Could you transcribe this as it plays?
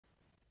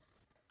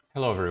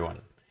Hello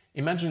everyone.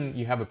 Imagine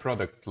you have a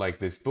product like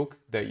this book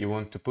that you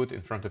want to put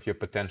in front of your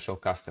potential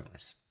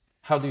customers.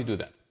 How do you do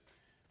that?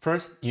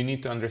 First, you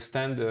need to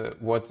understand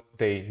what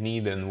they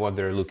need and what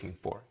they're looking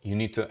for. You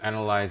need to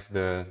analyze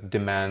the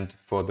demand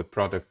for the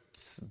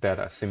products that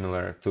are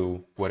similar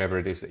to whatever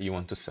it is that you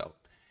want to sell.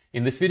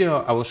 In this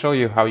video, I will show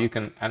you how you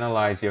can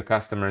analyze your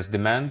customers'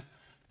 demand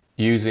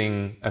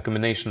using a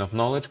combination of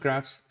knowledge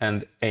graphs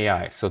and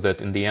AI, so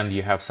that in the end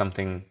you have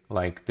something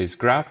like this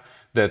graph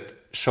that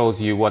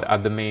shows you what are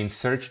the main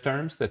search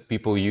terms that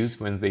people use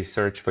when they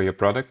search for your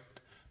product,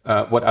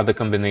 what are the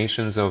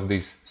combinations of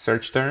these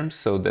search terms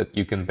so that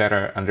you can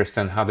better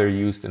understand how they're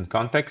used in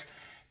context,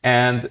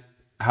 and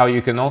how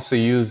you can also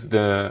use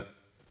the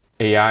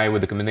AI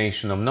with a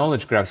combination of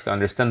knowledge graphs to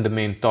understand the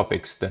main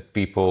topics that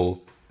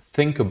people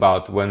think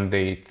about when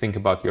they think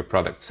about your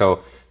product.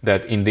 So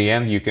that in the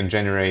end you can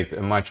generate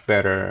a much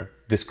better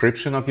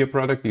description of your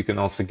product. You can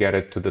also get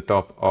it to the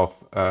top of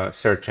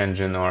search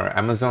engine or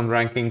Amazon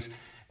rankings,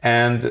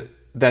 and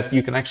that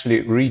you can actually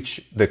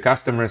reach the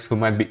customers who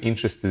might be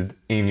interested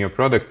in your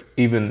product,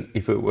 even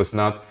if it was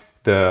not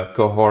the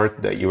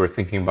cohort that you were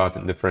thinking about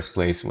in the first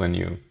place when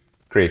you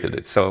created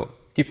it. So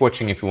keep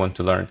watching if you want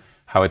to learn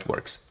how it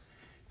works.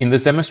 In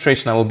this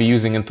demonstration, I will be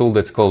using a tool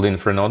that's called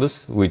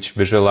InfraNodus, which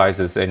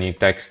visualizes any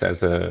text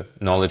as a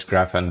knowledge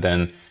graph and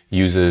then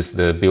uses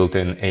the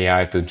built-in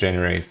AI to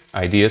generate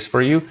ideas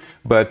for you.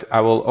 But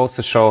I will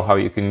also show how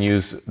you can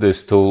use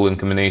this tool in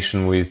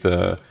combination with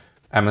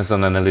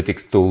Amazon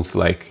analytics tools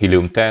like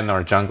Helium 10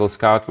 or Jungle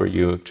Scout, where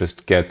you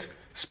just get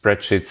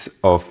spreadsheets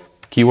of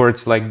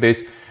keywords like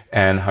this,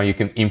 and how you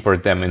can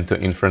import them into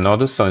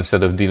InfraNodus. So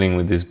instead of dealing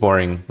with these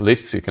boring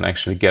lists, you can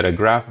actually get a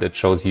graph that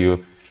shows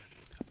you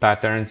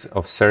patterns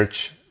of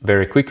search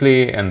very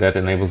quickly, and that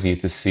enables you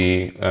to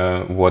see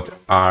what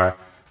are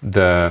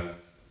the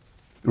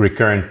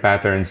recurrent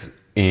patterns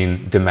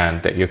in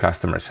demand that your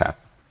customers have.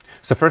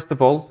 So first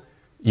of all,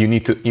 you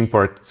need to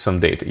import some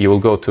data. You will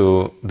go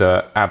to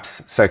the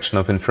apps section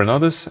of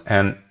InfraNodus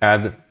and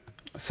add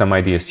some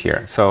ideas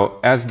here. So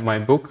as my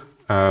book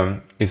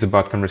is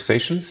about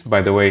conversations,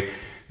 by the way,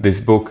 this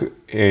book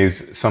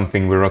is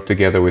something we wrote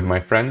together with my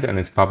friend, and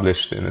it's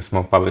published in a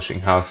small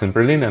publishing house in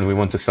Berlin, and we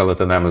want to sell it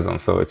on Amazon.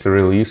 So it's a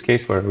real use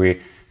case where we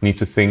need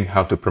to think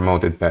how to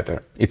promote it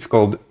better. It's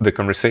called The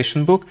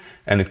Conversation Book,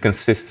 and it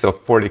consists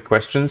of 40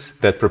 questions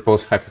that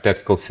propose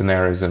hypothetical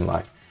scenarios in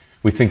life.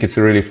 We think it's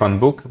a really fun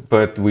book,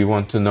 but we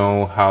want to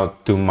know how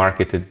to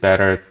market it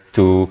better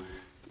to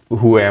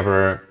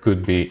whoever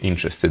could be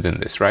interested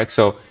in this, right?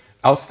 So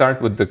I'll start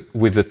with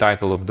the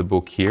title of the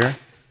book here,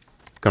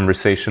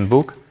 Conversation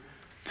Book,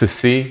 to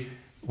see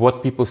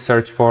what people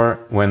search for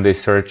when they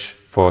search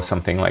for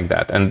something like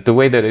that. And the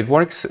way that it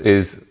works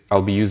is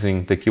I'll be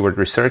using the keyword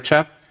research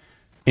app.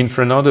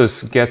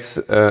 InfraNodus gets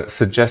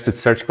suggested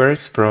search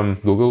queries from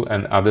Google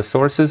and other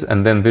sources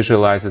and then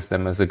visualizes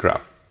them as a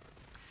graph.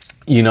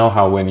 You know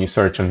how when you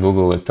search on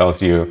Google, it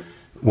tells you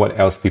what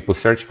else people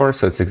search for.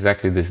 So it's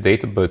exactly this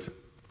data, but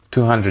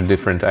 200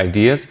 different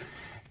ideas.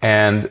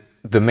 And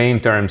the main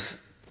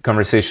terms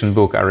conversation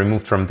book are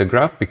removed from the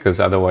graph because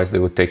otherwise they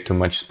would take too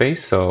much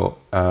space. So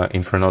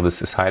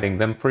InfraNodus is hiding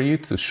them for you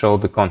to show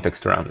the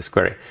context around this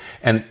query.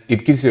 And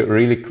it gives you a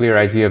really clear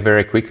idea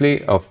very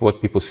quickly of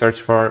what people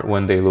search for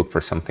when they look for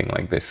something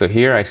like this. So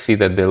here I see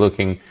that they're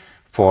looking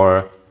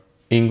for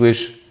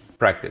English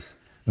practice.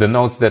 The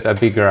nodes that are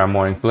bigger are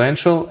more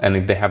influential, and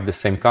if they have the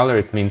same color,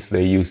 it means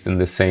they're used in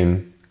the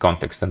same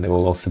context, and they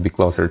will also be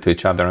closer to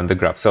each other on the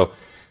graph. So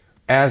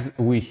as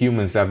we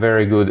humans are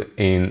very good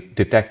in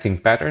detecting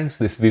patterns,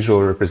 this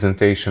visual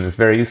representation is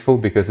very useful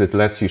because it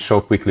lets you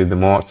show quickly the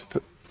most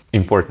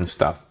important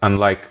stuff.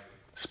 Unlike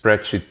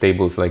spreadsheet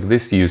tables like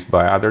this used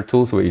by other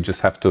tools where you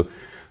just have to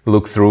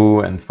look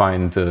through and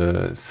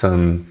find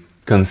some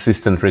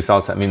consistent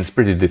results. I mean, it's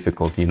pretty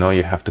difficult, you know,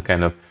 you have to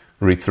kind of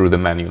read through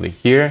them manually.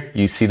 Here,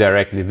 you see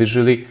directly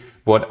visually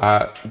what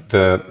are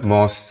the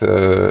most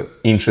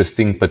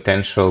interesting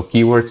potential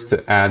keywords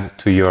to add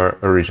to your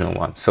original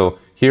one. So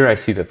here I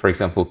see that, for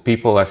example,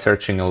 people are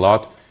searching a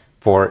lot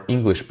for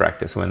English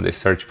practice when they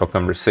search for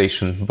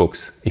conversation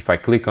books. If I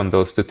click on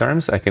those two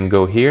terms, I can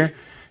go here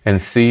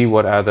and see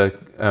what are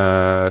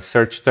the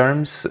search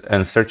terms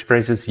and search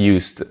phrases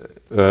used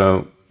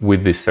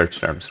with these search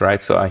terms,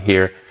 right? So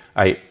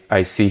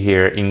I see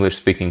here English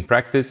speaking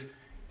practice,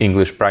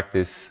 English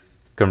practice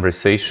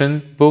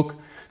conversation book.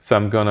 So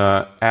I'm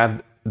gonna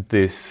add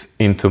this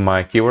into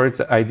my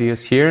keywords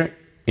ideas here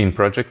in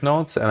project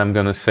notes, and I'm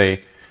gonna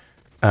say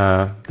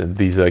that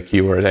these are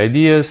keyword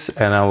ideas,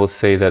 and I will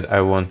say that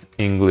I want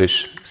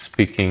English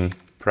speaking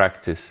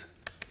practice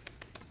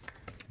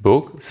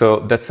book. So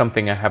that's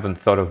something I haven't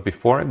thought of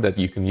before, that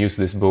you can use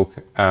this book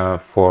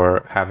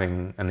for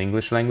having an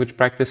English language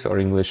practice or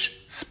English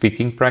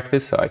speaking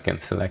practice. So I can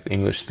select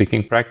English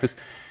speaking practice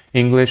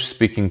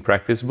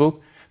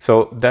book.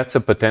 So that's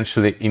a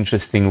potentially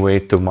interesting way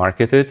to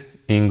market it.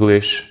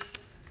 English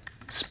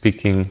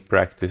speaking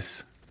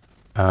practice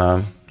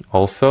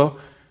also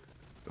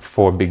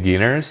for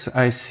beginners.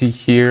 I see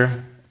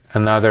here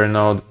another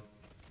node.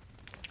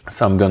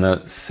 So I'm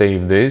gonna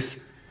save this.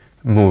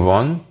 move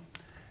on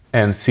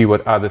and see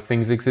what other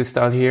things exist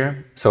out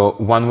here. So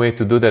one way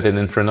to do that in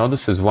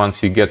InfraNodus is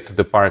once you get to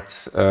the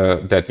parts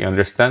that you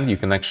understand, you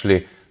can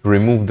actually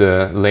remove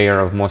the layer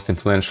of most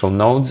influential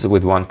nodes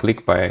with one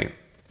click by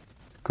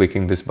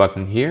clicking this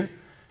button here.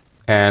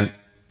 And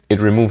it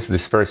removes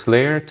this first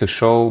layer to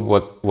show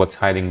what's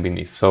hiding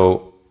beneath.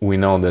 So we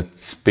know that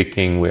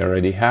speaking we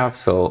already have,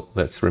 so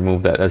let's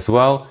remove that as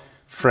well.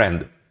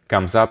 Friend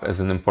comes up as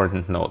an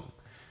important node.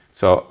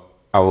 So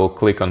I will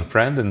click on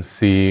friend and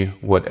see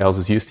what else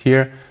is used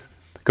here.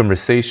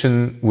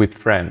 Conversation with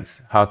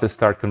friends, how to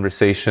start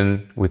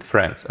conversation with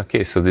friends.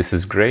 Okay, so this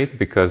is great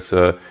because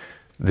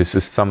this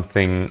is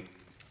something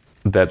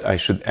that I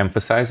should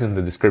emphasize in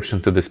the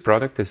description to this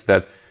product, is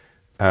that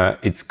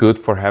it's good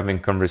for having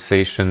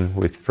conversation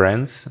with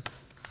friends.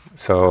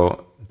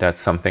 So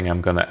that's something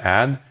I'm gonna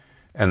add.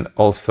 And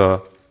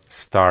also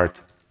start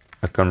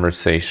a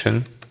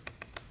conversation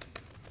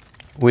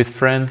with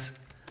friends,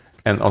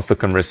 and also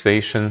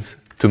conversations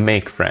to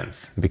make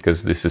friends,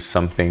 because this is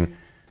something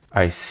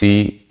I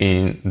see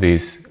in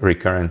these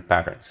recurrent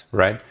patterns,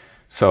 right?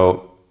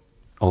 So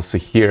also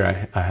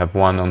here I have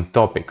one on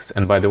topics.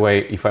 And by the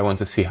way, if I want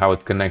to see how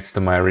it connects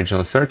to my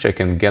original search, I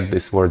can get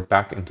this word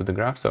back into the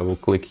graph. So I will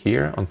click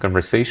here on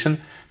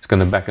conversation. It's going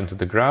to back into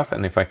the graph.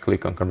 And if I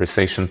click on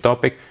conversation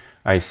topic,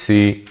 I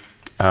see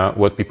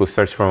what people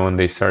search for when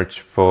they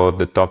search for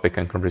the topic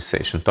and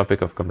conversation,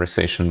 topic of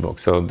conversation book.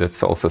 So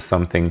that's also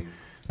something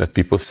that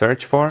people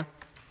search for,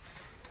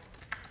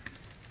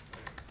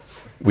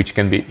 which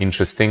can be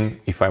interesting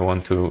if I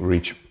want to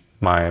reach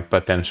my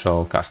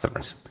potential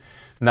customers.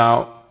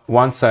 Now,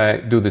 once I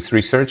do this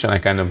research and I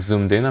kind of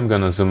zoomed in, I'm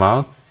going to zoom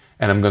out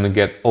and I'm going to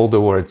get all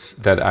the words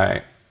that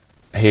I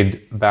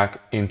hid back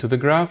into the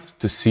graph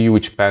to see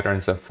which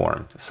patterns are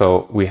formed.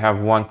 So we have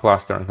one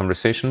cluster on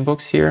conversation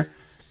books here,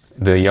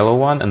 the yellow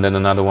one, and then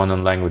another one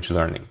on language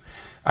learning.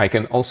 I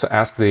can also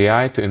ask the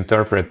AI to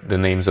interpret the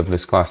names of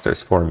these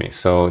clusters for me.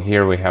 So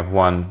here we have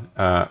one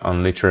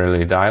on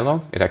literary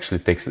dialogue. It actually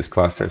takes these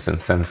clusters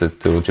and sends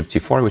it to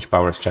GPT-4, which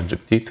powers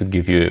ChatGPT to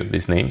give you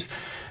these names.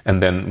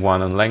 And then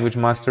one on language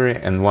mastery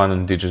and one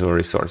on digital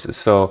resources.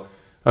 So,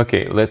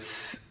 okay,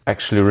 let's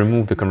actually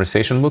remove the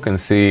conversation book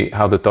and see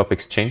how the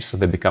topics change so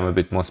they become a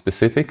bit more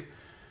specific.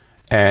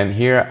 And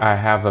here I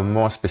have a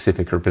more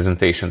specific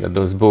representation that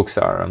those books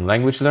are on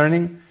language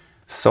learning,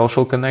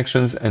 social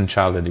connections, and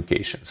child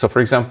education. So for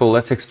example,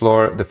 let's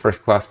explore the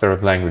first cluster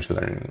of language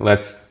learning.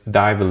 Let's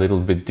dive a little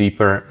bit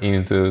deeper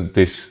into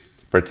this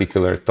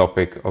particular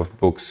topic of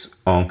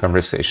books on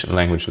conversation,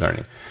 language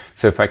learning.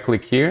 So if I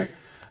click here,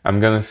 I'm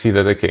going to see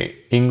that, okay,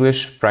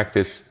 English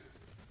practice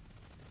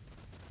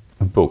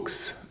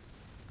books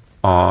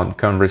on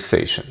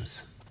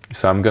conversations.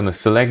 So I'm going to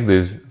select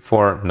these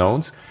 4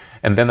 nodes,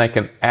 and then I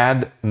can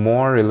add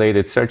more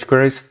related search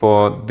queries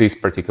for this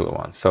particular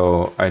one.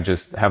 So I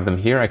just have them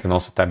here. I can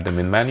also type them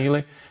in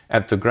manually,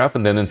 add to graph,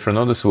 and then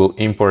InfraNodus will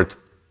import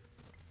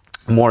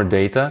more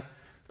data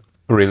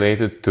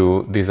related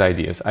to these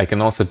ideas. I can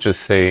also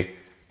just say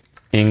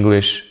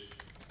English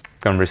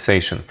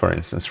conversation, for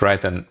instance,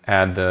 right? And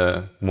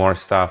add more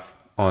stuff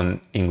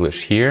on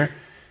English here.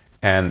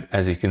 And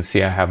as you can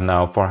see, I have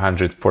now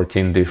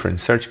 414 different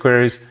search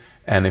queries.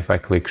 And if I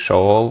click show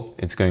all,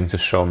 it's going to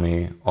show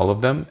me all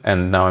of them.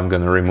 And now I'm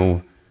going to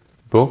remove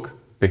book,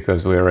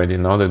 because we already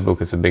know that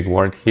book is a big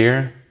word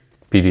here.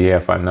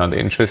 PDF I'm not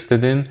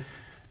interested in.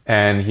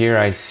 And here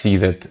I see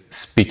that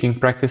speaking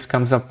practice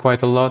comes up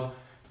quite a lot.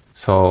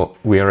 So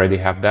we already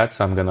have that.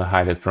 So I'm going to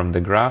hide it from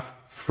the graph.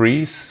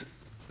 Freeze,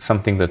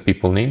 something that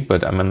people need,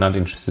 but I'm not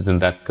interested in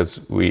that because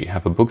we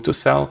have a book to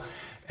sell.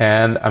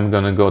 And I'm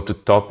going to go to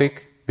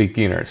topic,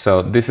 beginner.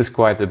 So this is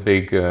quite a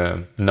big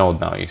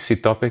node now. You see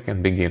topic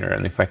and beginner.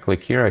 And if I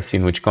click here, I see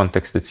in which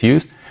context it's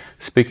used.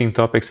 Speaking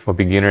topics for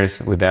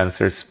beginners with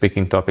answers,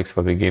 speaking topics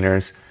for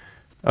beginners.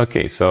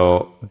 Okay,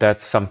 so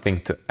that's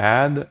something to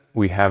add.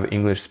 We have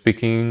English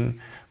speaking,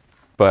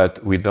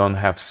 but we don't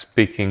have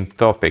speaking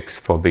topics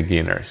for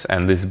beginners.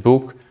 And this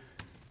book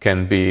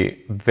can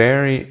be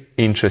very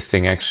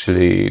interesting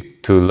actually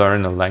to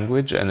learn a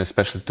language, and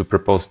especially to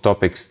propose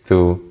topics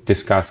to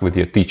discuss with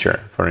your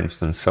teacher, for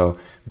instance. So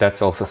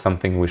that's also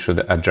something we should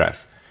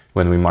address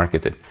when we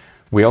market it.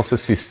 We also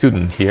see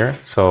student here,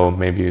 so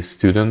maybe a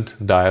student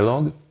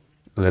dialogue.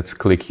 Let's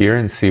click here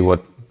and see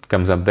what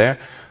comes up there.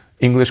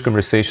 English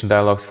conversation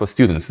dialogues for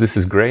students. This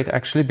is great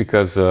actually,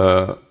 because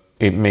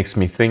it makes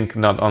me think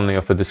not only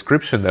of a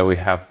description that we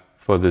have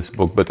for this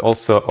book, but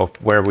also of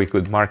where we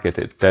could market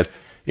it. That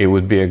it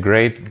would be a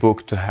great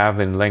book to have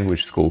in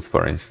language schools,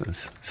 for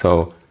instance.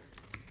 So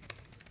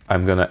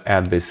I'm gonna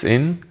add this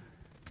in,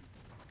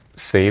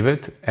 save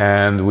it,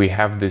 and we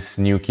have this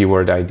new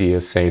keyword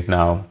idea saved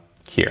now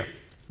here,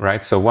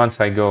 right? So once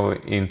I go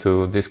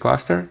into this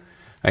cluster,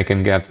 I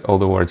can get all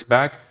the words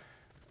back.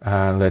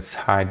 Let's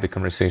hide the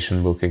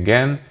conversation book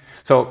again.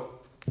 So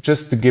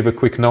just to give a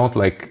quick note,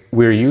 like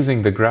we're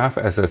using the graph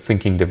as a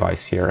thinking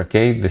device here,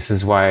 okay? This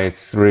is why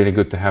it's really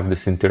good to have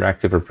this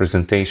interactive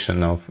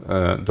representation of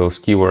those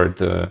keyword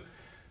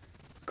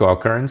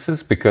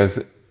co-occurrences,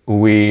 because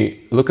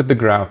we look at the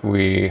graph,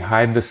 we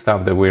hide the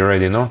stuff that we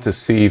already know to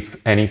see if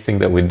anything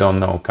that we don't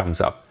know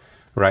comes up,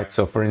 right?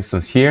 So for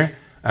instance, here,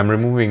 I'm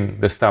removing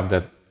the stuff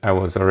that I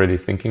was already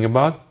thinking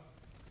about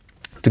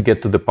to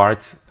get to the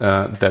parts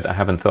that I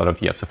haven't thought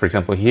of yet. So for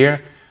example,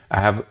 here, I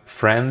have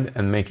friend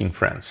and making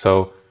friends.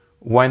 So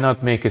why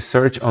not make a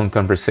search on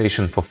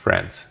conversation for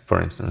friends,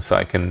 for instance? So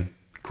I can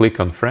click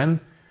on friend,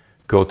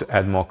 go to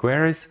add more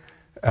queries.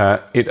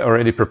 It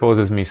already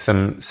proposes me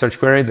some search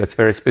query that's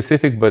very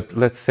specific, but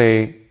let's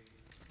say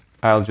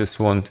I'll just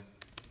want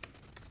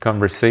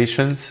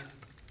conversations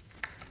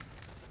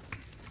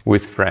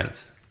with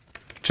friends,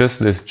 just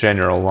this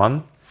general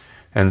one,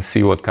 and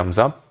see what comes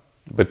up,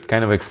 but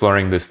kind of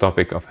exploring this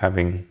topic of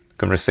having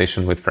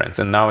conversation with friends.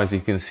 And now, as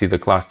you can see, the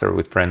cluster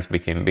with friends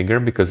became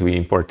bigger because we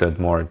imported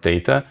more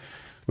data.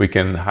 We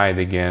can hide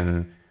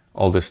again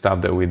all the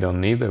stuff that we don't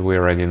need, that we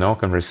already know,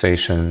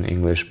 conversation,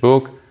 English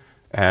book.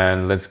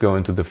 And let's go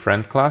into the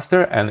friend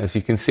cluster. And as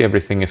you can see,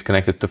 everything is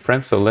connected to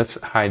friends. So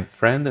let's hide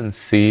friend and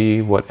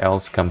see what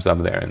else comes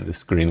up there in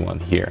this green one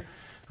here,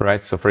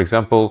 right? So for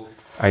example,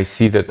 I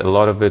see that a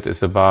lot of it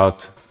is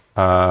about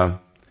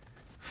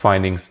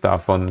finding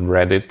stuff on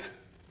Reddit.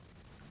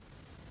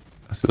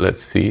 So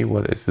let's see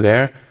what is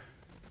there.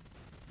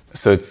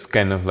 So it's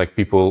kind of like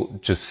people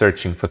just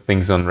searching for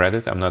things on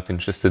Reddit. I'm not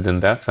interested in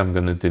that, so I'm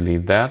going to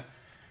delete that.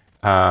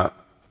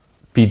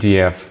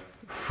 PDF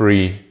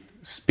free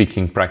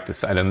speaking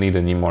practice, I don't need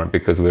anymore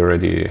because we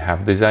already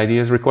have these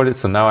ideas recorded.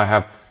 So now I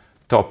have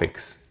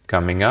topics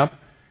coming up.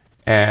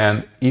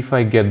 And if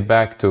I get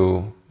back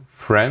to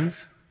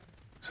friends,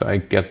 so I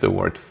get the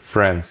word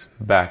friends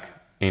back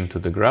into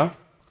the graph,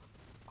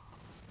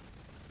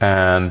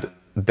 and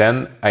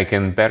then I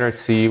can better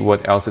see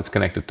what else it's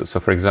connected to. So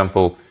for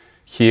example,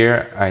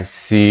 here I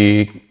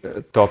see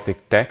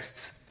topic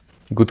texts,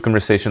 good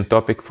conversation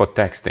topic for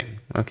texting.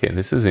 Okay,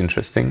 this is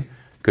interesting.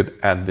 Could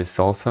add this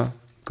also.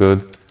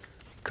 Good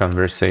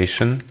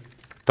conversation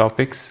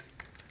topics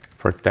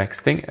for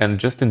texting. And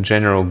just in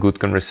general, good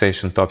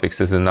conversation topics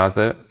is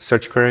another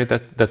search query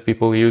that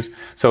people use.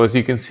 So as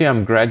you can see,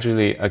 I'm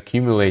gradually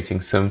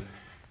accumulating some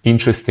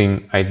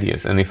interesting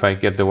ideas. And if I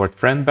get the word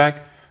friend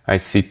back, I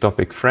see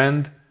topic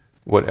friend,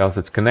 what else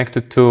it's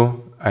connected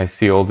to. I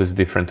see all these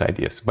different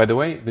ideas. By the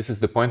way, this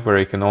is the point where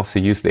you can also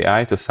use the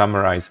AI to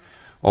summarize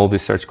all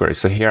these search queries.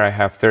 So here I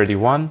have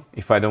 31.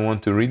 If I don't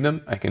want to read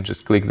them, I can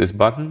just click this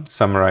button,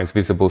 summarize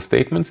visible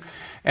statements,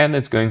 and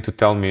it's going to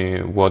tell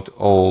me what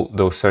all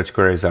those search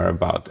queries are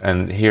about.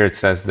 And here it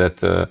says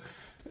that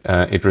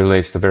it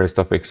relates to various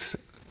topics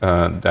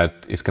that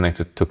is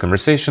connected to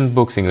conversation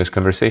books, English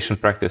conversation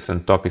practice,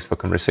 and topics for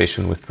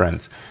conversation with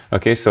friends.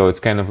 Okay, so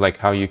it's kind of like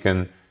how you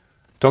can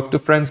talk to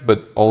friends,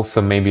 but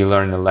also maybe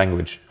learn a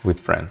language with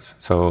friends.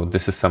 So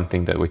this is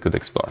something that we could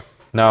explore.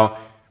 Now,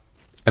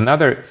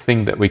 another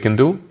thing that we can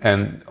do,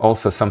 and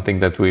also something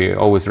that we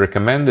always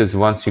recommend, is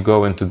once you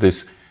go into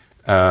this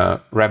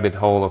rabbit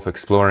hole of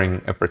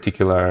exploring a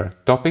particular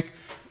topic,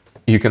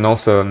 you can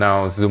also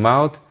now zoom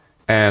out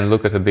and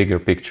look at a bigger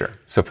picture.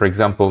 So for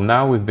example,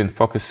 now we've been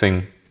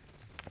focusing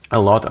a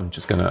lot, I'm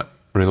just gonna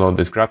reload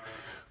this graph.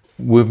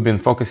 We've been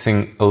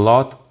focusing a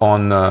lot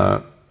on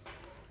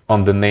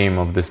the name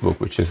of this book,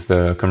 which is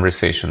the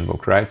conversation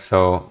book, right?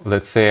 So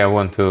let's say I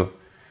want to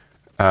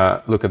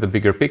look at the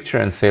bigger picture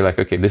and say like,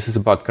 okay, this is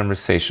about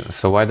conversations.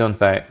 So why don't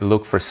I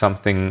look for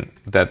something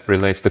that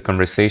relates to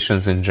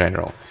conversations in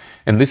general?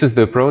 And this is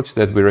the approach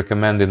that we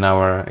recommend in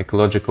our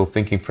ecological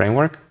thinking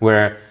framework,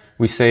 where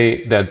we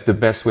say that the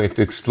best way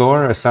to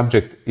explore a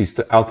subject is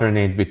to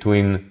alternate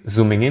between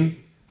zooming in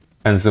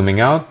and zooming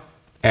out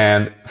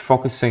and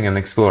focusing and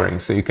exploring.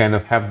 So you kind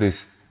of have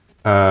this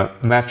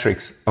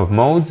matrix of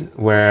modes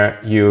where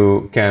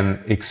you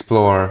can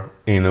explore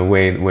in a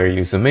way where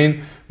you zoom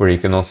in, where you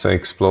can also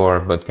explore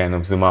but kind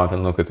of zoom out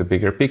and look at the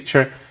bigger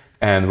picture,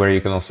 and where you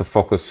can also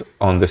focus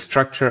on the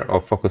structure or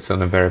focus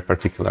on a very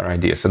particular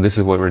idea. So this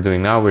is what we're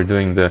doing now. We're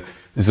doing the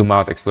zoom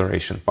out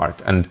exploration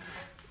part. And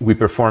we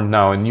perform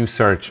now a new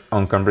search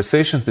on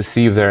conversation to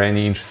see if there are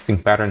any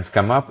interesting patterns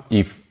come up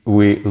if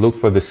we look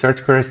for the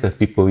search queries that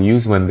people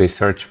use when they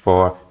search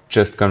for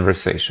just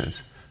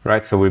conversations,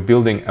 right? So we're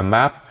building a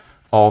map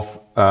of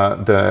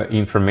the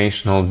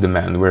informational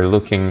demand. We're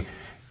looking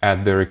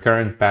at the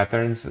recurrent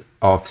patterns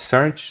of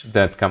search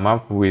that come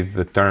up with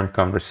the term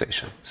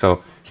conversation.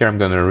 So here I'm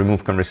going to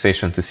remove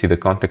conversation to see the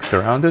context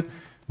around it.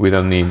 We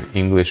don't need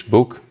English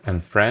book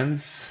and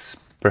friends,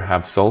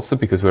 perhaps also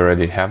because we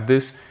already have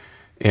this.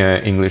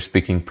 English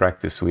speaking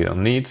practice we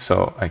don't need,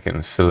 so I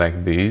can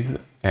select these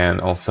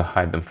and also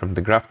hide them from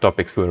the graph.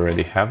 Topics we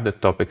already have. The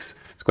topics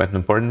is quite an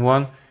important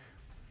one.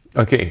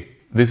 Okay,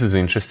 this is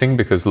interesting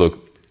because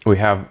look, we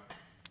have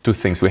two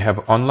things. We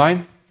have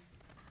online.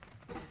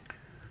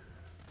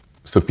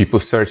 So people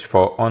search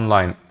for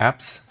online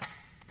apps,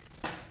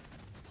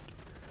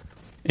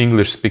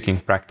 English speaking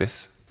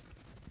practice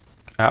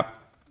app.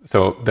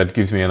 So that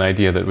gives me an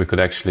idea that we could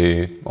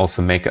actually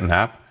also make an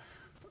app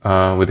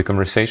with the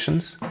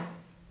conversations.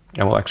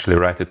 I will actually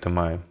write it to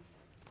my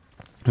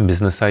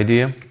business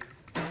idea.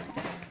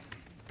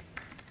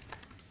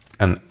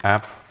 An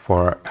app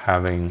for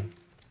having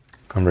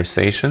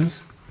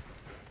conversations.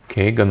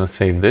 Okay, gonna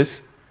save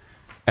this.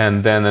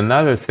 And then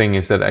another thing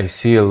is that I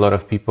see a lot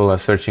of people are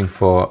searching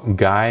for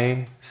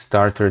guy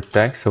starter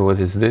text. So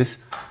what is this?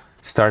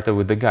 Started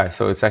with the guy.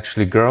 So it's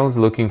actually girls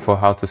looking for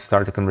how to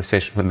start a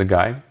conversation with the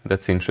guy.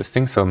 That's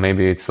interesting. So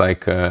maybe it's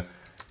like a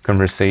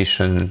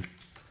conversation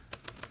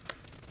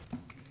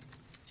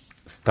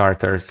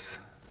starters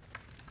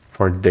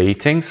for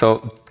dating.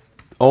 So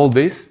all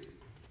this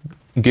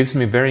gives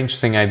me very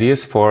interesting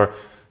ideas for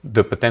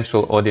the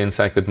potential audience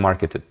I could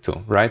market it to,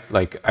 right?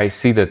 Like I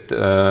see that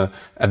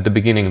at the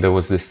beginning there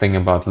was this thing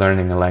about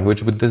learning a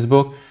language with this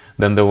book.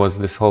 Then there was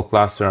this whole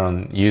cluster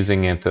on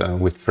using it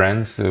with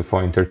friends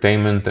for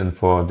entertainment and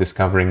for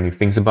discovering new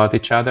things about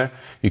each other.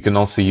 You can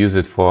also use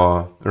it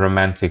for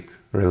romantic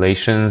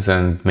relations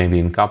and maybe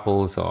in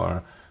couples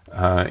or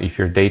if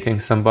you're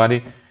dating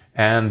somebody.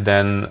 And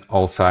then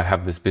also I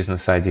have this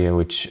business idea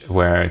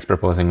where it's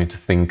proposing me to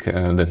think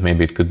that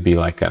maybe it could be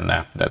like an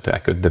app that I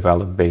could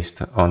develop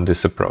based on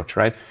this approach,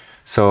 right?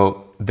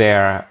 So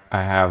there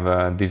I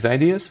have these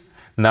ideas.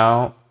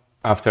 Now,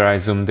 after I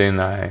zoomed in,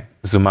 I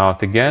zoom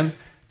out again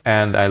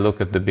and I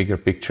look at the bigger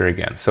picture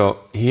again. So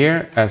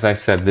here, as I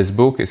said, this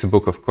book is a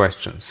book of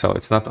questions. So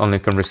it's not only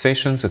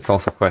conversations, it's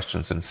also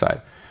questions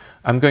inside.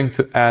 I'm going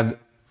to add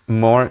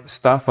more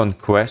stuff on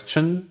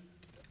question.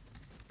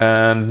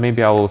 And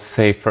maybe I will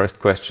say first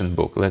question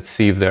book. Let's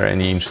see if there are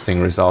any interesting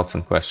results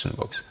in question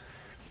books.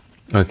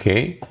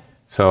 Okay,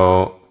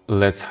 so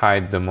let's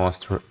hide the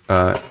most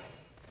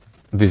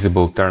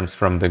visible terms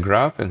from the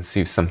graph and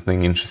see if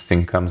something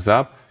interesting comes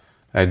up.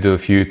 I do a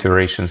few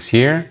iterations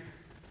here.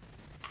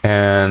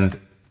 And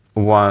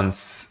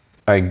once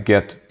I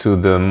get to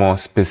the more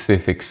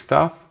specific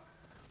stuff,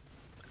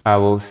 I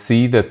will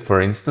see that, for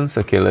instance,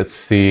 okay, let's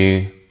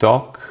see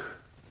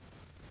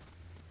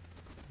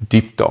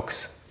deep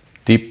talks.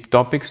 Deep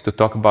topics to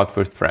talk about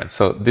with friends.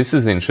 So this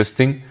is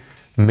interesting.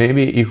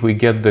 Maybe if we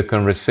get the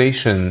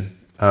conversation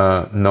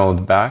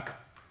node back,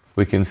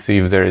 we can see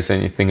if there is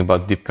anything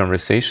about deep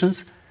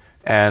conversations.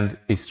 And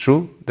it's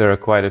true, there are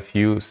quite a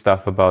few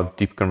stuff about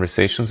deep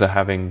conversations,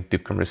 having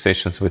deep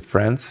conversations with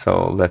friends.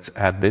 So let's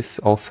add this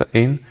also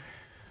in.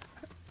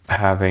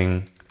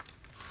 Having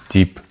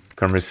deep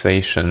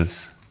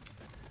conversations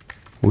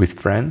with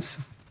friends.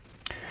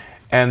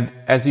 And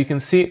as you can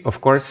see,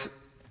 of course,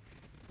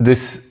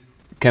 this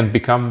can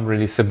become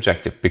really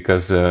subjective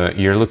because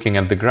you're looking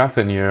at the graph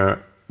and you're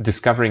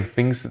discovering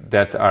things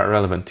that are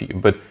relevant to you.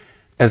 But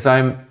as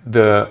I'm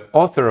the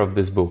author of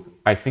this book,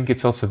 I think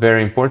it's also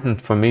very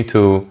important for me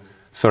to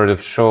sort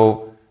of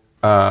show,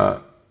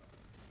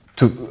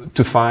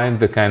 to find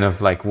the kind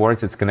of like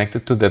words it's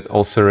connected to that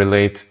also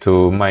relate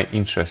to my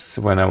interests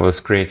when I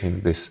was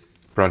creating this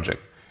project.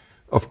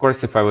 Of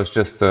course, if I was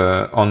just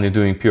only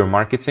doing pure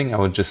marketing, I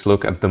would just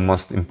look at the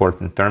most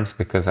important terms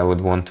because I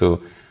would want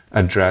to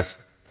address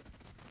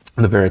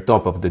the very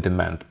top of the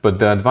demand. But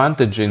the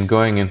advantage in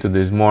going into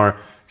these more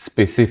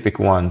specific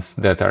ones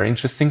that are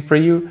interesting for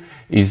you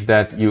is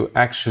that you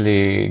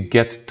actually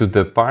get to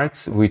the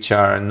parts which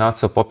are not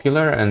so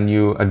popular and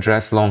you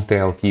address long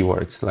tail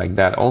keywords like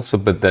that also,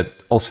 but that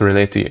also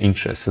relate to your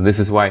interests. So this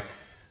is why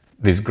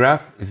this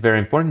graph is very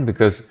important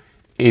because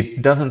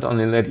it doesn't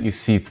only let you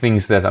see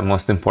things that are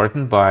most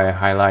important by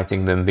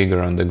highlighting them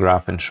bigger on the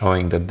graph and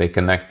showing that they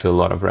connect to a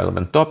lot of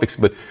relevant topics,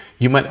 but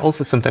you might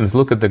also sometimes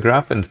look at the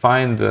graph and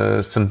find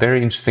some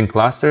very interesting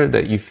cluster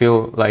that you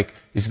feel like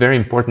is very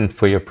important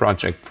for your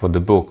project, for the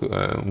book,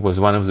 was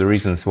one of the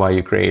reasons why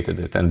you created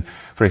it. And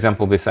for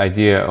example, this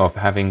idea of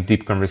having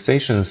deep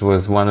conversations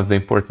was one of the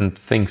important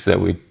things that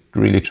we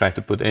really tried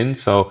to put in.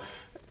 So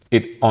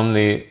it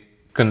only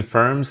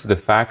confirms the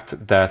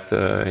fact that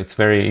it's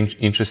very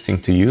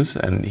interesting to use.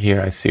 And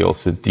here I see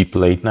also deep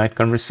late night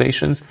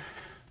conversations.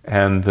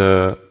 And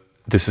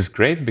this is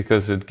great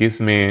because it gives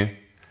me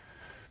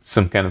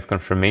some kind of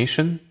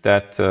confirmation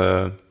that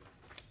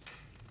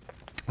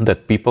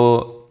that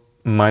people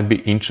might be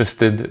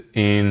interested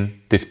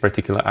in this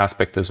particular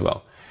aspect as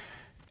well.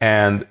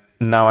 And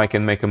now I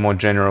can make a more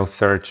general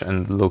search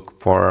and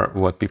look for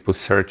what people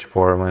search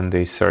for when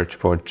they search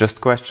for just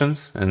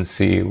questions and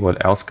see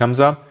what else comes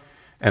up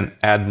and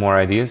add more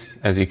ideas.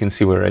 As you can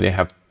see, we already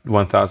have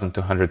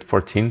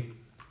 1,214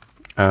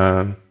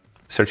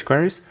 search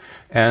queries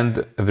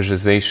and a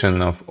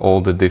visualization of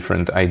all the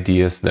different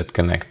ideas that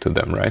connect to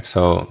them, right?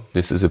 So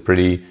this is a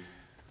pretty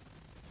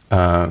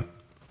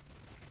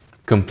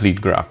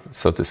complete graph,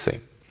 so to say.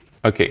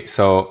 Okay,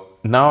 so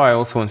now I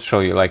also want to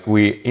show you, like,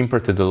 we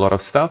imported a lot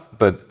of stuff,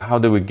 but how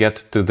do we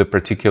get to the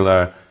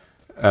particular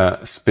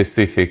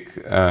specific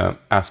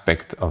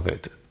aspect of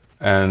it?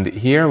 And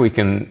here we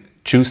can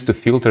choose to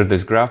filter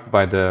this graph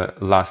by the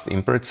last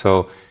import.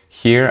 So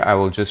here I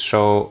will just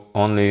show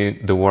only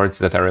the words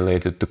that are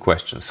related to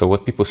questions. So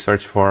what people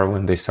search for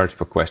when they search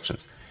for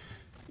questions.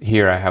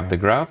 Here I have the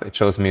graph. It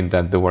shows me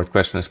that the word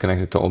question is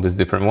connected to all these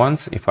different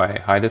ones. If I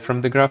hide it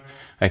from the graph,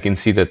 I can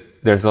see that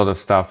there's a lot of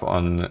stuff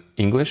on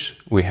English.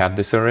 We had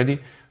this already.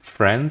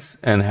 Friends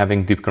and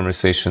having deep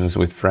conversations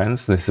with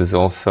friends. This is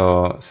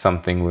also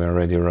something we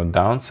already wrote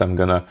down. So I'm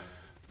gonna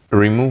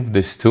remove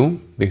these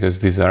two because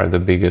these are the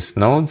biggest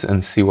nodes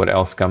and see what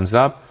else comes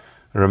up.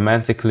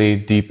 Romantically,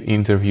 deep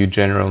interview,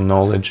 general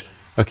knowledge.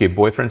 Okay,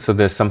 boyfriend. So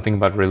there's something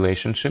about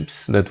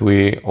relationships that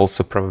we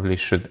also probably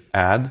should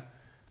add.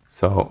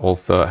 So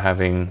also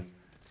having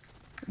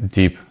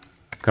deep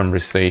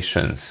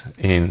conversations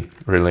in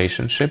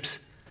relationships.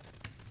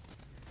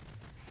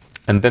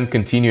 And then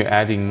continue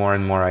adding more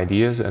and more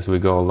ideas as we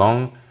go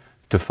along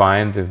to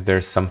find if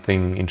there's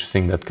something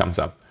interesting that comes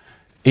up.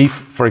 If,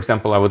 for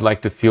example, I would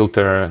like to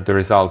filter the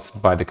results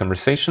by the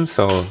conversation,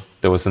 so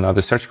there was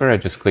another search query, I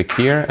just click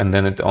here, and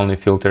then it only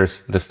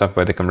filters the stuff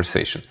by the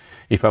conversation.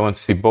 If I want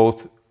to see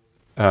both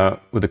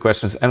with the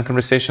questions and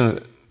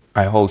conversations,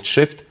 I hold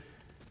Shift,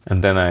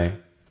 and then I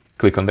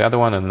click on the other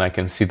one, and I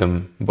can see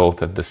them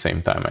both at the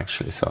same time,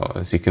 actually. So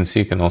as you can see,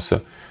 you can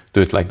also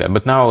do it like that.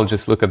 But now I'll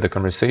just look at the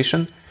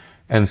conversation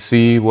and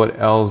see what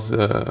else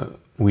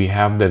we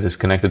have that is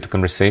connected to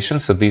conversation.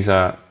 So these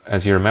are,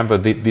 as you remember,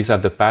 these are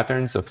the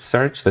patterns of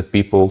search that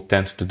people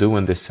tend to do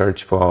when they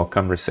search for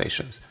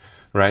conversations,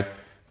 right?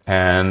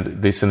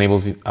 And this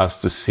enables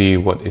us to see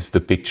what is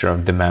the picture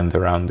of demand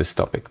around this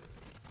topic.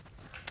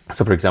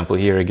 So for example,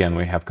 here again,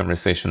 we have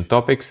conversation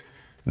topics,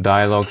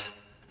 dialogues.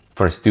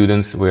 For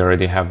students, we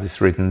already have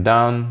this written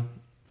down.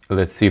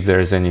 Let's see if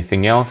there is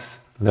anything else.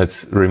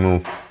 Let's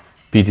remove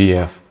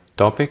PDF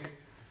topic,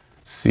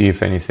 see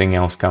if anything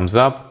else comes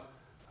up.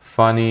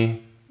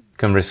 Funny,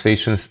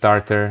 conversation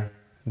starter,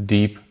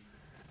 deep.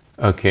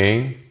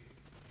 Okay.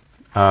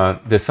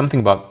 There's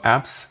something about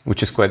apps,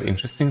 which is quite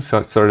interesting.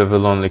 So sort of a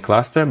lonely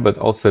cluster, but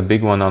also a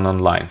big one on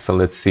online. So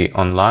let's see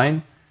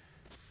online.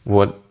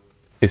 What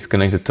is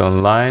connected to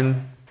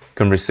online?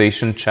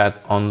 Conversation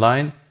chat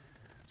online.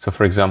 So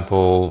for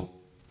example,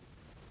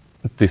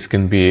 this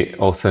can be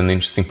also an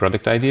interesting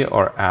product idea,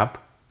 or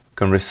app,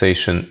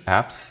 conversation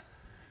apps.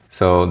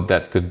 So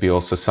that could be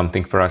also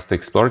something for us to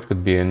explore. It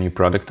could be a new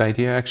product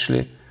idea,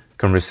 actually.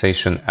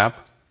 Conversation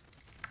app.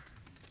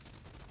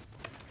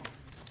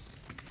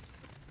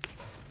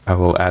 I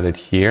will add it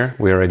here.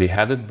 We already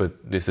had it, but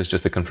this is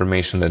just a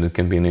confirmation that it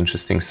can be an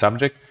interesting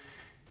subject.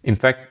 In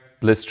fact,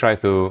 let's try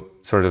to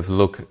sort of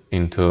look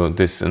into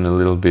this in a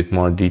little bit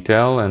more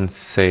detail and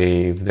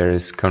say if there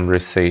is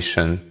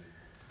conversation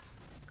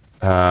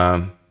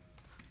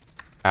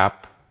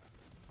app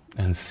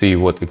and see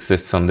what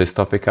exists on this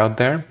topic out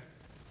there.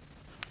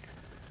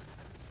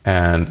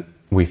 And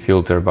we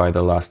filter by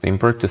the last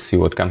import to see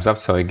what comes up.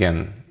 So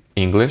again,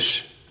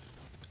 English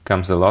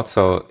comes a lot.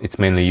 So it's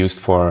mainly used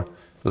for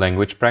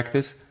language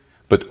practice,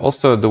 but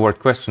also the word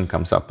question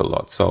comes up a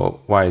lot. So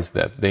why is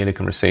that? Daily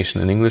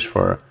conversation in English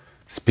for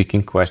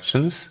speaking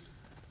questions.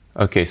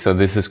 Okay, so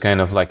this is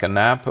kind of like an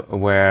app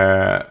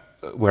where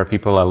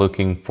people are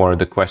looking for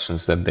the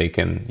questions that they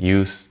can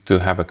use to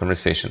have a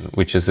conversation,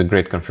 which is a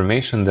great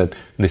confirmation that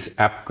this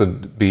app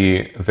could be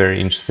a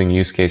very interesting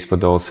use case for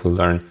those who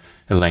learn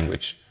a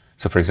language.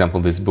 So for example,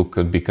 this book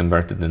could be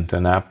converted into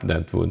an app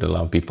that would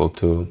allow people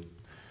to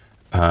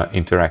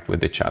interact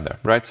with each other,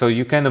 right? So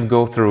you kind of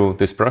go through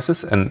this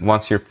process, and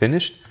once you're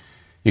finished,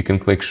 you can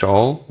click Show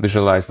All,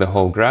 visualize the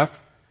whole graph,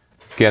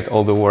 get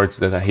all the words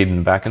that are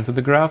hidden back into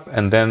the graph,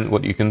 and then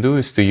what you can do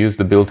is to use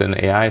the built-in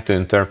AI to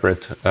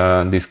interpret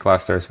these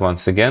clusters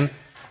once again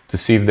to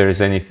see if there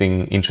is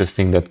anything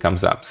interesting that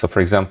comes up. So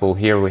for example,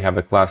 here we have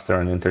a cluster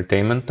on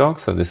entertainment talk.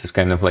 So this is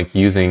kind of like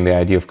using the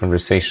idea of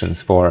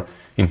conversations for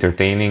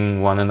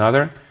entertaining one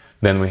another.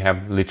 Then we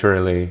have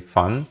literally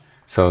fun.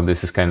 So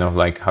this is kind of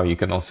like how you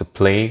can also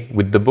play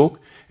with the book.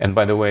 And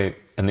by the way,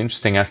 an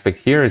interesting aspect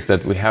here is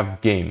that we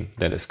have game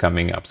that is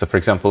coming up. So for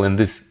example, in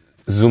this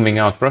zooming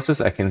out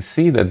process, I can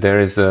see that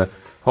there is a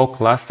whole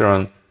cluster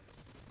on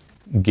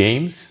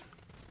games,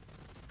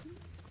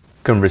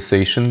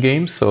 conversation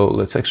games. So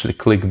let's actually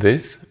click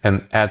this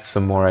and add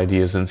some more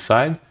ideas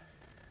inside.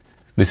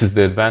 This is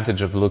the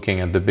advantage of looking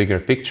at the bigger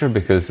picture,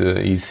 because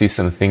you see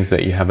some things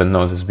that you haven't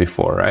noticed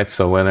before, right?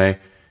 So when I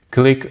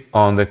click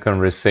on the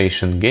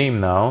conversation game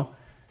now,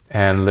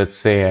 and let's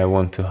say I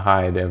want to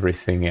hide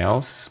everything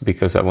else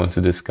because I want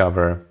to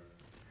discover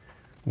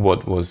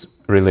what was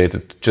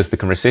related to just the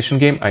conversation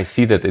game, I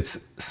see that it's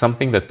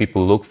something that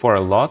people look for a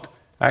lot,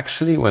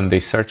 actually, when they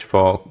search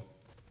for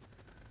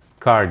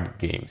card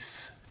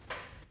games.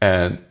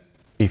 And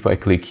if I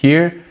click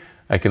here,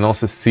 I can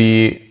also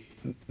see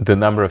the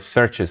number of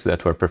searches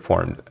that were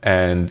performed.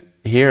 And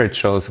here it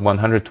shows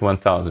 100 to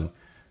 1000.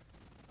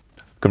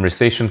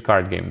 Conversation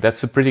card game.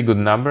 That's a pretty good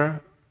number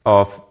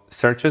of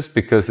searches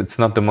because it's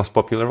not the most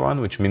popular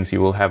one, which means you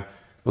will have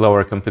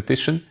lower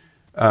competition.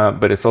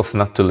 But it's also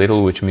not too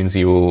little, which means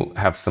you will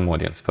have some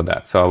audience for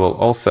that. So I will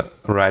also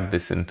write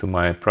this into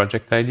my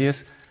project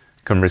ideas.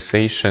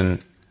 Conversation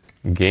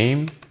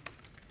game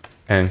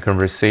and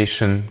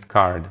conversation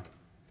card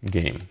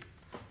game,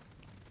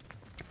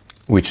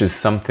 which is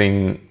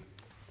something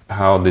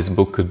how this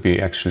book could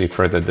be actually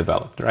further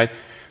developed, right?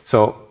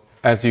 So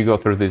as you go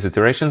through these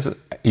iterations,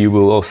 you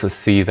will also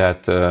see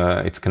that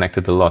it's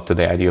connected a lot to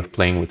the idea of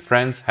playing with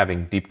friends,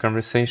 having deep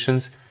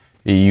conversations,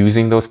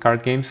 using those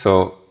card games.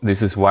 So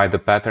this is why the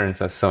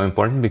patterns are so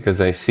important,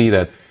 because I see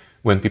that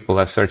when people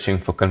are searching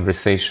for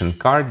conversation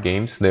card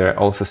games, they're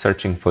also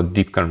searching for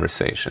deep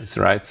conversations,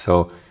 right?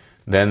 So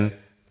then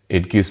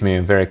it gives me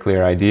a very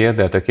clear idea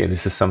that, okay,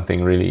 this is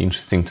something really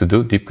interesting to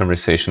do. Deep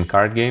conversation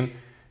card game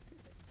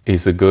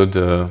is a good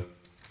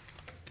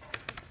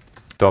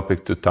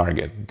topic to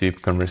target.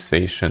 Deep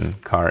conversation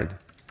card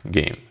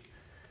game.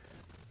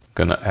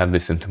 Gonna add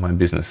this into my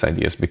business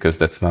ideas because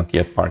that's not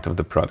yet part of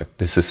the product.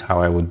 This is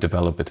how I would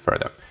develop it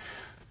further.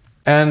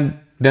 And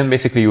then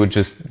basically you would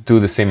just do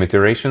the same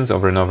iterations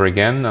over and over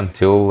again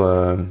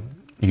until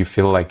you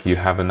feel like you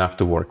have enough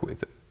to work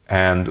with.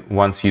 And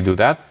once you do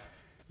that,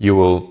 you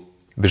will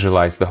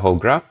visualize the whole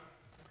graph.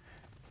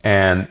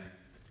 And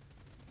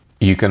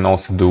you can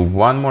also do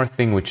one more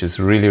thing, which is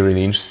really,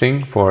 really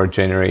interesting for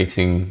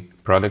generating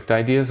product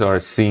ideas or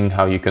seeing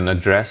how you can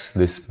address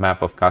this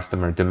map of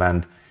customer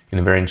demand in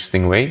a very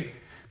interesting way,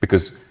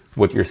 because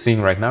what you're seeing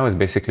right now is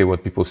basically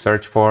what people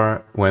search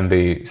for when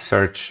they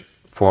search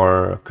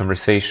for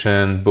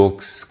conversation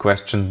books,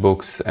 question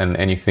books, and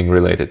anything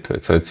related to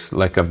it. So it's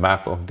like a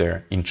map of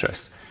their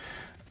interest.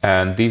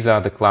 And these are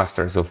the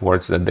clusters of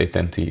words that they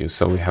tend to use.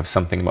 So we have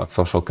something about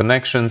social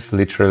connections,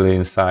 literary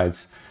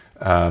insights,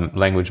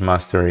 language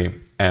mastery,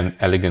 and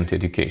elegant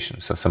education.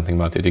 So something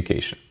about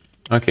education.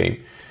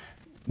 Okay.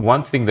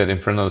 One thing that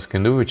InfraNodus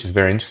can do, which is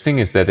very interesting,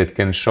 is that it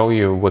can show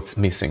you what's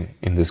missing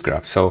in this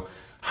graph. So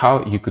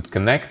how you could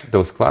connect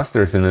those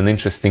clusters in an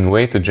interesting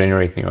way to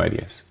generate new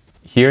ideas.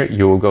 Here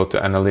you will go to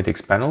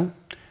Analytics panel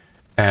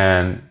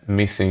and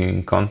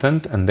missing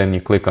content, and then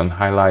you click on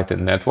Highlight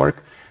and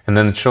Network, and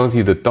then it shows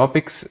you the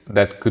topics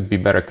that could be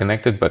better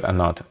connected but are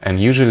not.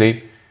 And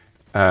usually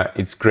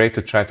it's great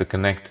to try to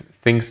connect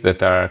things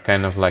that are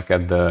kind of like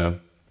at the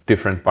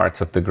different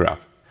parts of the graph.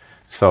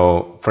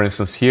 So, for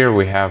instance, here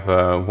we have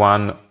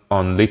one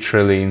on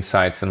literary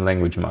insights and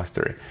language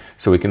mastery.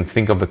 So we can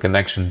think of a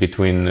connection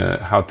between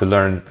how to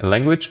learn a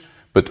language,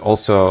 but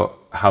also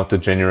how to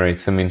generate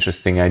some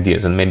interesting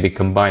ideas, and maybe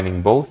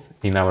combining both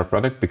in our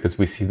product, because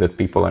we see that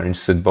people are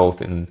interested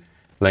both in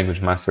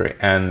language mastery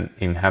and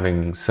in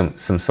having some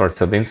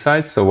sorts of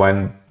insights. So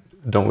why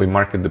don't we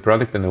market the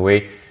product in a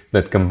way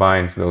that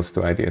combines those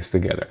two ideas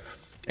together?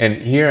 And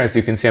here, as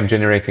you can see, I'm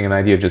generating an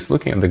idea just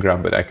looking at the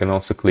graph, but I can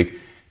also click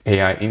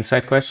AI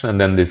insight question,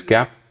 and then this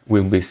gap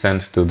will be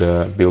sent to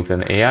the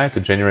built-in AI to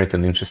generate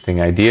an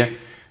interesting idea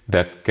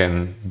that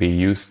can be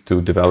used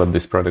to develop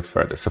this product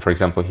further. So for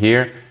example,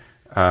 here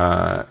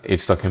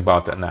it's talking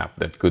about an app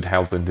that could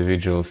help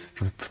individuals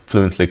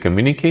fluently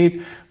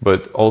communicate,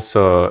 but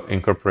also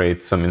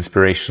incorporate some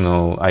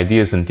inspirational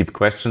ideas and deep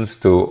questions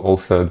to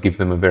also give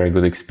them a very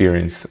good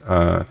experience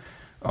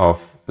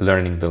of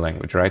learning the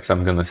language, right? So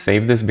I'm going to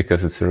save this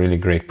because it's a really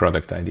great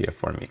product idea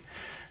for me.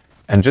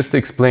 And just to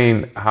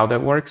explain how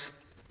that works,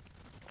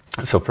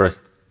 so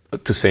first,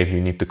 to save,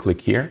 you need to click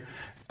here.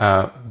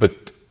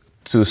 But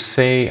to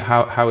say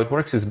how it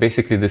works is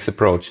basically this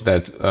approach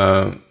that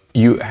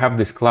you have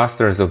these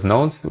clusters of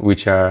nodes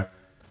which are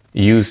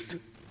used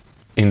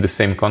in the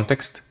same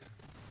context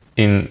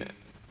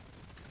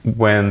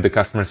when the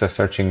customers are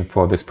searching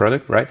for this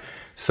product, right?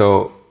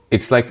 So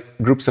it's like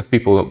groups of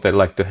people that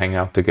like to hang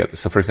out together.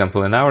 So for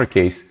example, in our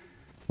case,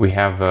 we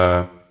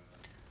have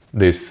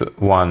this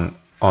one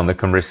on the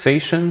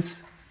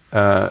conversations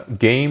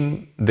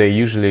game. They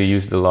usually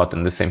used a lot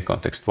in the same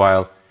context,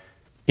 while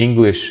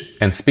English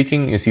and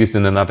speaking is used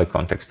in another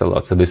context a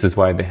lot. So this is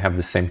why they have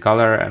the same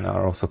color and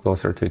are also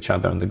closer to each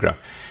other on the graph.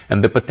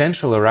 And the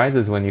potential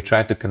arises when you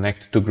try to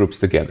connect two groups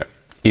together.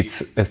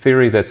 It's a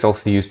theory that's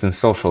also used in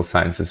social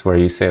sciences, where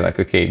you say like,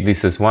 okay,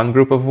 this is one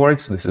group of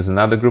words, this is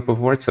another group of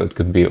words. So it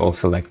could be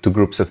also like two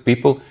groups of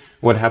people.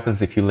 What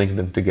happens if you link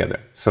them together?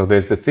 So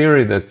there's the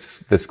theory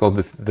that's called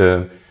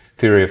the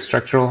theory of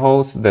structural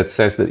holes, that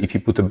says that if you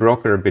put a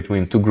broker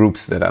between two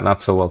groups that are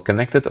not so well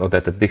connected or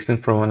that are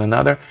distant from one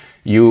another,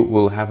 you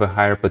will have a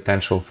higher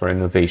potential for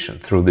innovation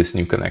through this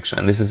new connection.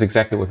 And this is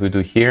exactly what we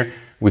do here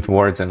with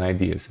words and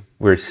ideas.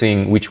 We're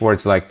seeing which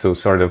words like to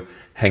sort of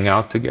hang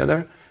out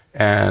together.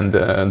 And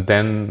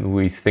then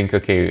we think,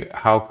 okay,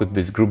 how could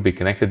this group be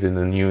connected in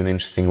a new and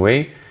interesting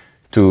way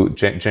to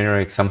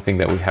generate something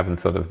that we haven't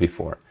thought of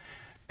before?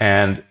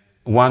 And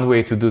one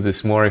way to do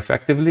this more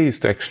effectively is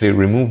to actually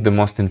remove the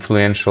most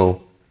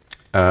influential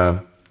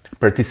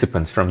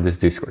participants from this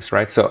discourse,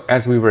 right? So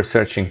as we were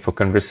searching for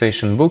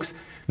conversation books,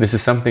 this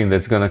is something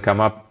that's going to come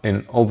up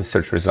in all the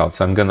search results.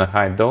 So I'm going to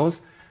hide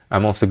those.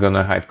 I'm also going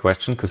to hide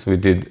question because we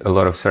did a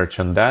lot of search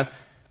on that,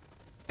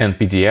 and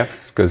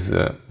PDFs because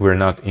we're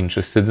not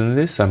interested in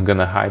this. So I'm going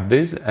to hide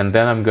this, and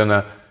then I'm going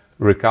to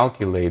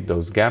recalculate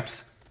those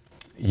gaps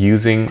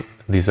using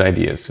these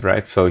ideas,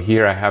 right? So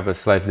here I have a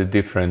slightly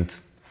different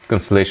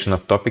constellation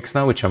of topics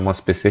now, which are more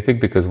specific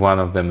because one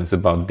of them is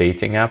about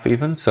dating app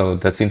even. So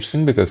that's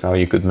interesting because how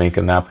you could make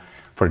an app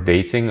for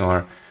dating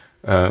or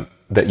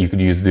that you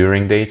could use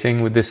during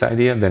dating with this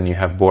idea. Then you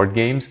have board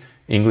games,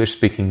 English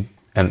speaking,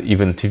 and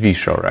even TV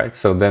show, right?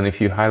 So then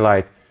if you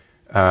highlight,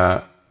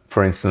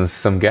 for instance,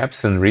 some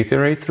gaps and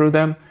reiterate through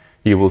them,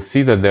 you will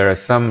see that there are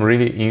some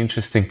really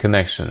interesting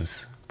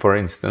connections. For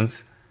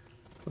instance,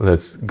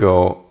 let's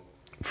go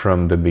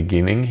from the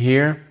beginning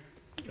here.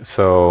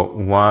 So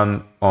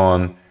one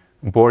on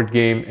board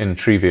game and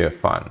trivia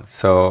fun.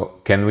 So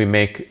can we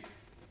make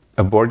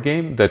a board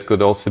game that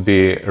could also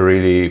be a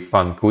really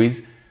fun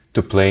quiz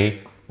to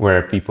play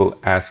where people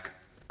ask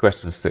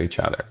questions to each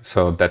other?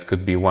 So that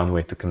could be one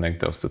way to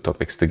connect those two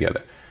topics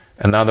together.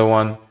 Another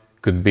one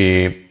could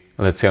be,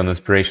 let's say, on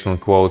inspirational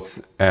quotes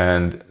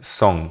and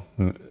song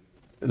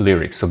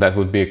lyrics. So that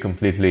would be a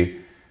completely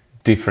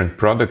different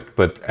product,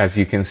 but as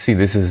you can see,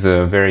 this is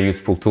a very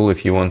useful tool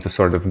if you want to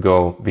sort of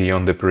go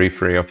beyond the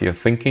periphery of your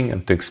thinking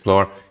and to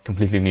explore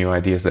completely new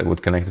ideas that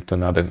would connect it to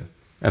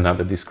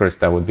another discourse.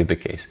 That would be the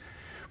case.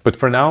 But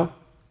for now,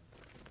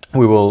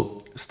 we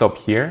will stop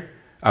here.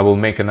 I will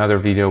make another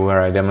video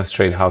where I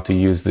demonstrate how to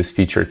use this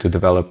feature to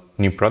develop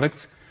new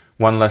products.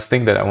 One last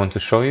thing that I want to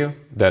show you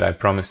that I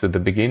promised at the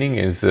beginning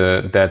is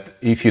that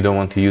if you don't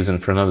want to use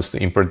InfraNodus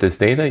to import this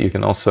data, you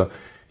can also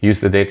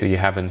use the data you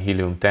have in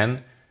Helium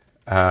 10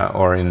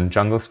 or in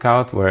Jungle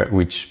Scout,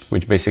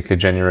 which basically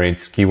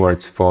generates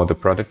keywords for the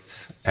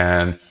products.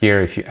 And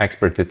here, if you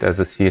export it as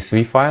a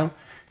CSV file,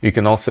 you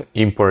can also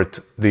import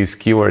this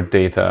keyword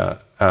data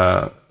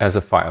as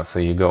a file. So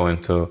you go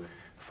into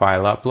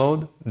File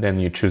Upload, then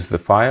you choose the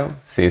file,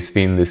 CSV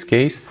in this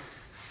case,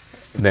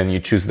 then you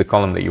choose the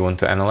column that you want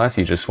to analyze.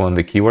 You just want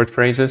the keyword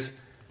phrases,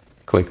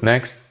 click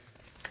Next.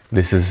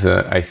 This is,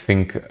 I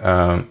think,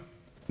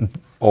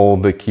 all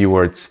the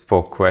keywords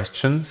for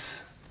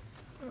questions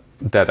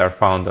that are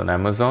found on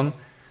Amazon,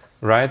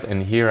 right?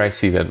 And here I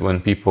see that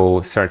when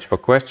people search for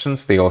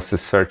questions, they also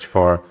search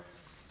for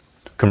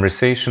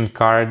conversation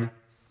card.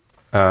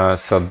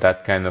 So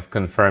that kind of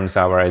confirms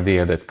our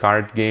idea that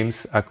card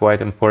games are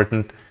quite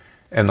important,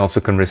 and also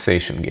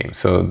conversation games.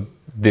 So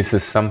this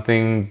is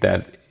something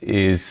that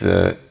is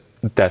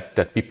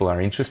that people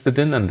are interested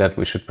in and that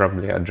we should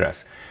probably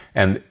address.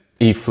 And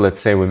if,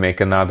 let's say, we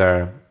make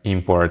another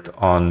import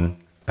on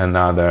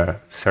another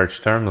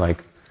search term,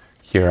 like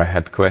here I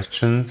had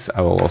questions,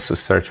 I will also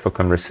search for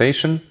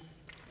conversation,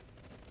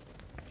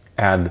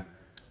 get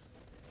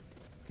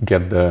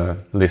the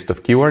list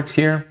of keywords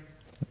here.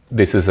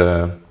 This is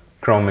a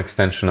Chrome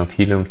extension of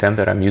Helium 10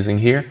 that I'm using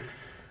here,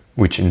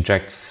 which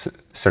injects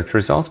search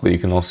results, but you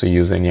can also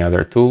use any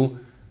other tool.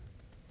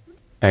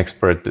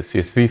 Export the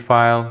CSV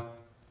file,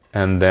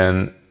 and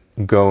then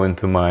go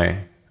into my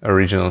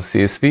original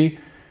CSV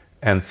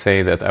and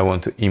say that I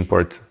want to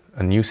import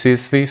a new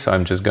CSV. So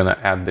I'm just gonna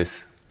add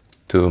this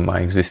to my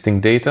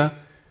existing data,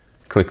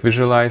 click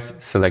Visualize,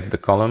 select the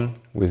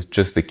column with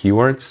just the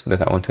keywords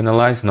that I want to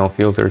analyze, no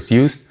filters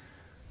used,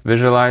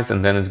 Visualize,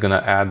 and then it's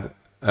gonna add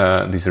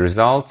these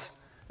results.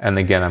 And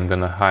again, I'm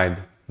gonna hide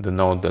the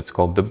node that's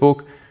called the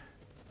book,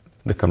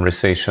 the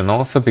conversation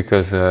also,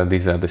 because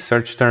these are the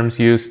search terms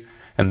used.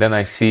 And then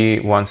I see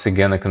once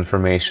again a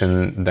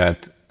confirmation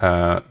that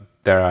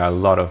there are a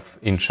lot of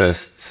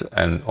interests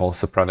and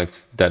also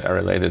products that are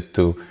related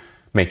to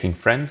making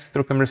friends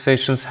through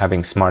conversations,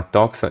 having smart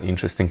talks,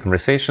 interesting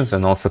conversations,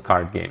 and also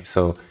card games.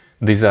 So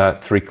these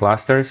are three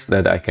clusters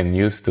that I can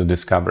use to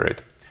discover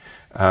it.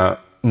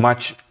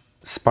 Much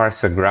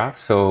sparser graph,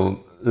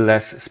 so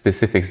less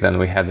specifics than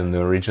we had in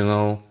the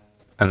original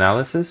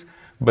analysis,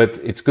 but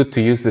it's good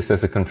to use this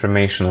as a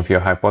confirmation of your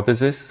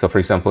hypothesis. So for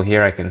example,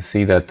 here I can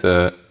see that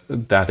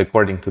that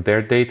according to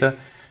their data,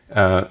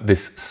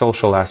 this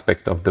social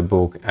aspect of the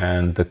book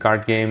and the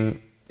card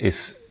game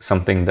is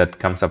something that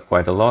comes up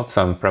quite a lot.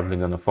 So I'm probably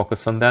going to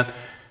focus on that.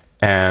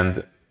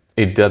 And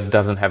it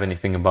doesn't have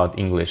anything about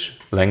English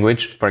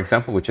language, for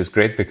example, which is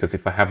great, because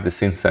if I have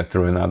this insight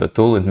through another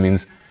tool, it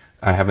means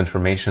I have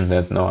information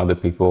that no other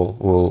people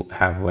will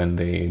have when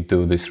they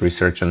do this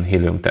research on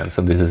Helium 10.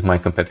 So this is my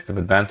competitive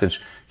advantage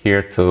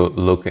here to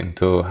look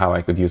into how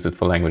I could use it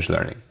for language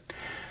learning.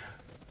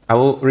 I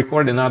will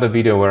record another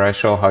video where I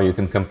show how you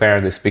can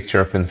compare this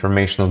picture of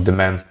informational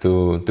demand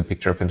to the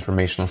picture of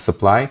informational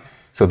supply,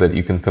 so that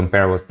you can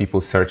compare what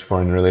people search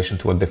for in relation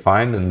to what they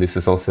find. And this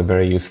is also a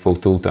very useful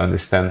tool to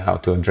understand how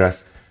to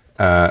address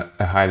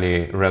a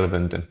highly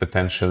relevant and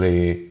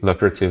potentially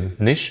lucrative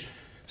niche.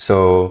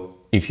 So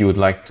if you would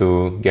like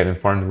to get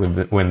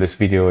informed when this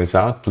video is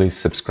out, please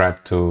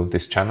subscribe to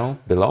this channel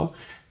below.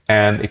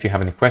 And if you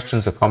have any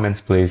questions or comments,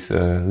 please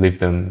leave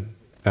them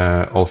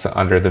also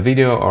under the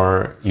video,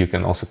 or you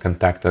can also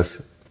contact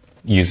us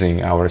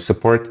using our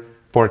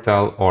support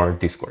portal or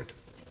Discord.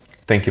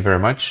 Thank you very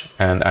much,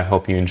 and I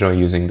hope you enjoy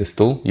using this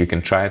tool. You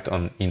can try it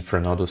on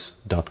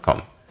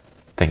infranodus.com.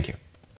 Thank you.